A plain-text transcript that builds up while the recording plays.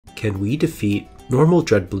can we defeat normal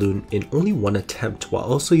Dreadbloon in only one attempt while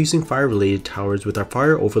also using fire related towers with our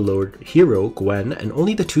fire overlord hero Gwen and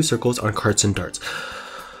only the 2 circles on carts and darts?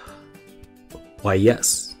 Why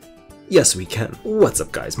yes. Yes we can. What's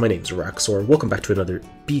up guys, my name is Raxor, welcome back to another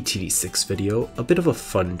TD6 video. A bit of a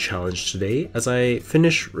fun challenge today as I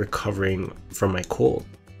finish recovering from my cold.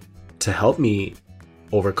 To help me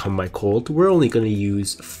overcome my cold, we're only going to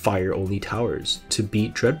use fire only towers to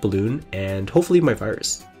beat Dreadbloon and hopefully my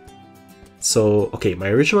virus. So okay, my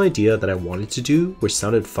original idea that I wanted to do, which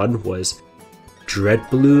sounded fun, was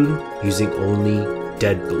Dreadbloon using only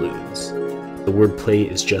dead balloons. The wordplay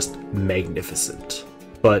is just magnificent.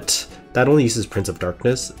 But that only uses Prince of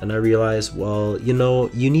Darkness, and I realized, well, you know,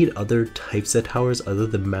 you need other types of towers other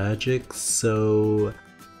than magic, so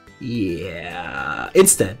yeah.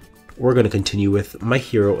 Instead, we're going to continue with my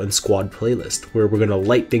hero and squad playlist, where we're going to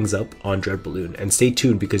light things up on Dreadbloon, and stay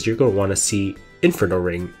tuned because you're going to want to see Inferno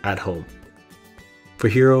Ring at home. For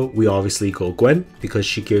hero, we obviously go Gwen, because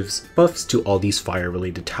she gives buffs to all these fire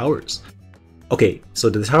related towers. Okay, so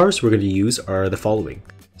the towers we're going to use are the following.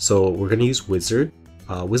 So we're going to use Wizard,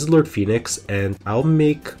 Wizard Lord Phoenix, and I'll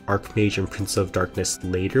make Archmage and Prince of Darkness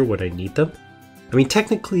later when I need them. I mean,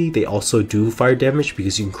 technically they also do fire damage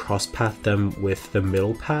because you can cross path them with the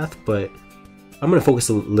middle path, but I'm going to focus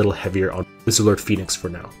a little heavier on Wizard Lord Phoenix for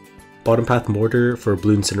now. Bottom path Mortar for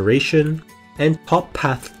Blue Incineration, and top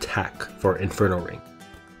path Tack for Inferno Ring.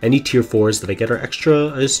 Any tier 4s that I get are extra,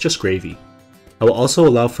 is just gravy. I will also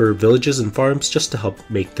allow for villages and farms just to help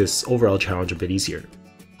make this overall challenge a bit easier.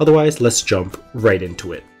 Otherwise, let's jump right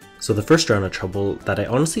into it. So the first round of trouble that I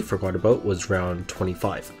honestly forgot about was round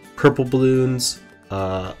 25. Purple balloons,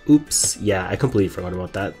 oops, yeah, I completely forgot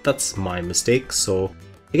about that. That's my mistake. So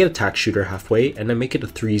I get a tack shooter halfway and I make it a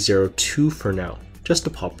 302 for now, just to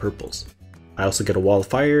pop purples. I also get a wall of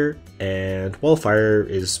fire, and wall of fire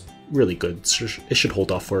is really good, so it should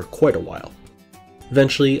hold off for quite a while.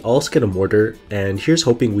 Eventually, I'll also get a mortar, and here's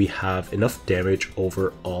hoping we have enough damage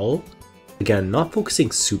overall. Again, not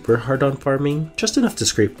focusing super hard on farming, just enough to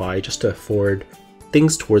scrape by, just to afford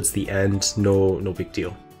things towards the end, no big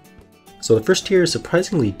deal. So the first tier is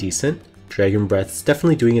surprisingly decent. Dragon Breath's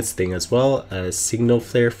definitely doing its thing, as well as Signal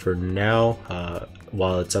Flare for now,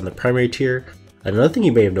 while it's on the primary tier. Another thing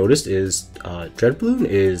you may have noticed is Dreadbloon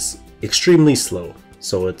is extremely slow,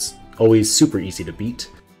 so it's always super easy to beat.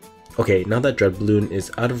 Okay, now that Dreadbloon is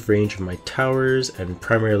out of range of my towers and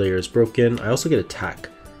primary layer is broken, I also get attack.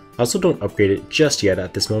 I also don't upgrade it just yet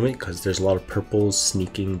at this moment because there's a lot of purples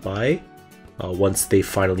sneaking by. Once they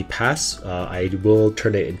finally pass, I will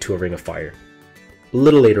turn it into a Ring of Fire. A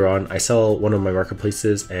little later on, I sell one of my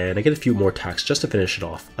marketplaces and I get a few more attacks just to finish it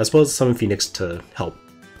off, as well as Summon Phoenix to help.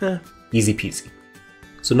 Easy peasy.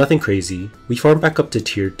 So nothing crazy. We farm back up to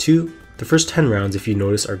tier 2. The first 10 rounds, if you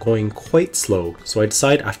notice, are going quite slow, so I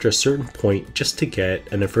decide after a certain point just to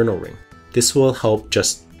get an Inferno Ring. This will help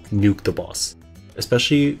just nuke the boss.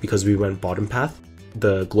 Especially because we went bottom path,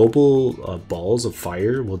 the global balls of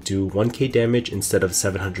fire will do 1k damage instead of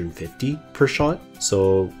 750 per shot,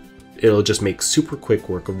 so it'll just make super quick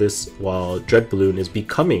work of this while Dreadbloon is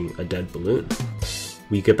becoming a dead balloon.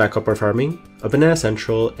 We get back up our farming, a Banana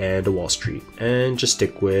Central and a Wall Street, and just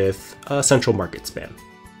stick with a Central Market spam.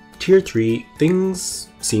 Tier 3, things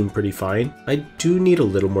seem pretty fine. I do need a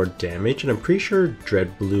little more damage, and I'm pretty sure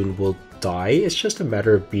Dreadbloon will die. It's just a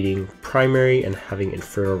matter of beating primary and having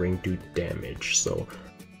Inferno Ring do damage. So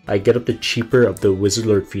I get up the cheaper of the Wizard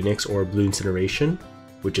Lord Phoenix or Blue Incineration,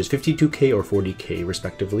 which is 52k or 40k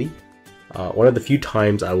respectively. One of the few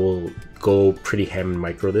times I will go pretty ham and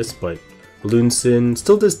micro this, but Bloonsin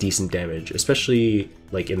still does decent damage, especially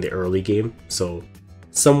like in the early game. So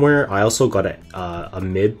somewhere I also got a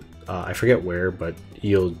mid, I forget where, but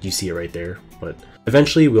you see it right there. But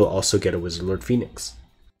eventually we'll also get a Wizard Lord Phoenix.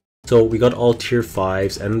 So we got all tier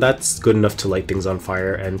 5s, and that's good enough to light things on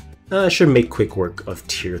fire, and should make quick work of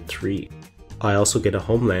tier 3. I also get a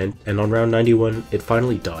homeland, and on round 91 it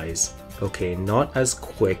finally dies. Okay, not as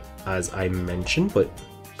quick as I mentioned, but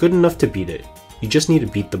good enough to beat it. You just need to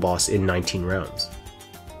beat the boss in 19 rounds.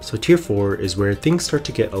 So tier 4 is where things start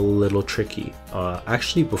to get a little tricky.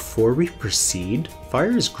 Actually, before we proceed,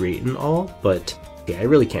 fire is great and all, but yeah, I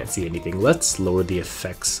really can't see anything. Let's lower the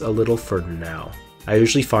effects a little for now. I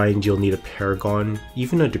usually find you'll need a Paragon,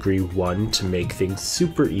 even a degree 1 to make things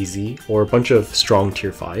super easy, or a bunch of strong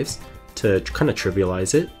tier 5s to kind of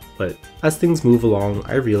trivialize it. But as things move along,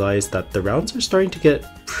 I realize that the rounds are starting to get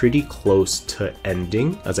pretty close to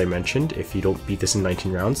ending. As I mentioned, if you don't beat this in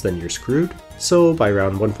 19 rounds, then you're screwed. So by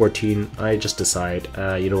round 114, I just decide,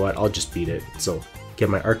 you know what, I'll just beat it. So get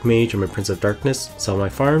my Archmage and my Prince of Darkness, sell my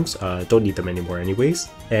farms, don't need them anymore anyways,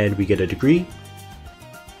 and we get a degree,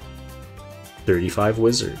 35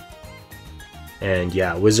 Wizard. And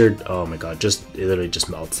yeah, Wizard, oh my god, it literally just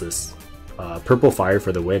melts this. Purple Fire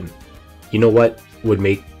for the win. You know what would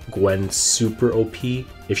make Gwen super OP?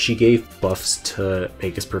 If she gave buffs to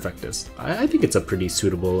Magus Perfectus. I think it's a pretty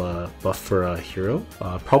suitable buff for a hero.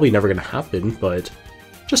 Probably never gonna happen, but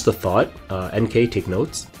just a thought. NK, take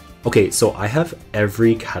notes. Okay, so I have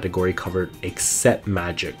every category covered except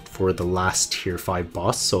Magic for the last tier 5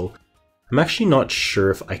 boss, so I'm actually not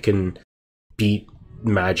sure if I can beat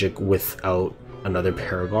Magic without another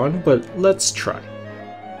Paragon, but let's try.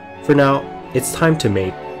 For now, it's time to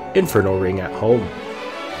make Inferno Ring at home.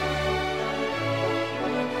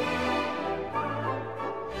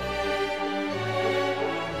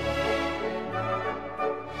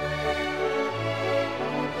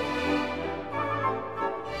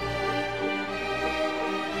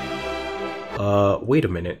 Wait a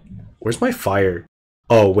minute. Where's my fire?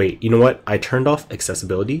 Oh wait, you know what? I turned off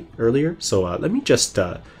accessibility earlier, so let me just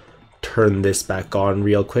turn this back on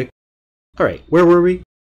real quick. Alright, where were we?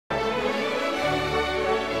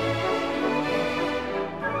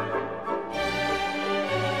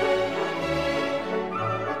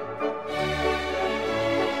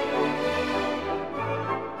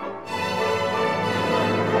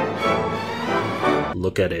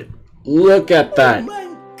 Look at it. Look at that!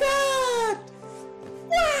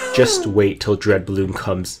 Just wait till Dreadbloon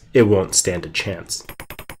comes, it won't stand a chance.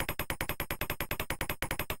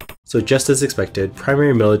 So just as expected,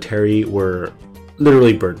 primary military were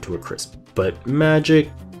literally burnt to a crisp, but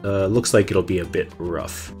magic looks like it'll be a bit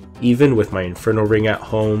rough. Even with my Inferno Ring at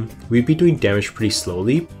home, we'd be doing damage pretty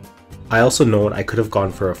slowly. I also know I could have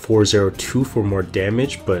gone for a 402 for more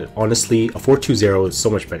damage, but honestly, a 420 is so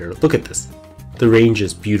much better. Look at this. The range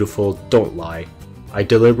is beautiful, don't lie. I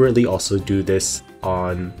deliberately also do this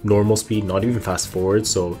on normal speed, not even fast forward,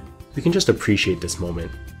 so we can just appreciate this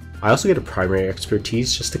moment. I also get a primary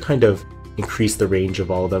expertise just to kind of increase the range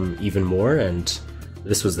of all of them even more, and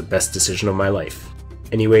this was the best decision of my life.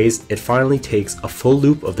 Anyways, it finally takes a full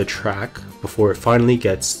loop of the track before it finally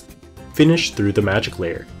gets finished through the magic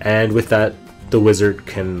layer, and with that, the wizard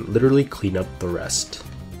can literally clean up the rest.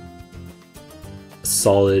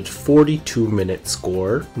 Solid 42-minute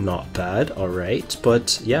score, not bad, alright,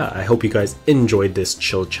 but yeah, I hope you guys enjoyed this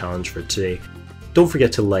chill challenge for today. Don't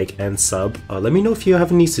forget to like and sub. Let me know if you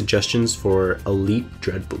have any suggestions for Elite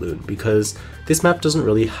Dreadbloon, because this map doesn't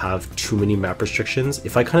really have too many map restrictions.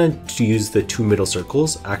 If I kind of use the 2 middle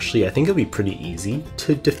circles, actually I think it'll be pretty easy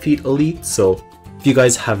to defeat Elite, so if you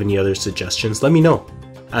guys have any other suggestions, let me know.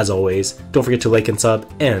 As always, don't forget to like and sub,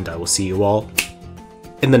 and I will see you all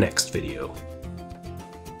in the next video.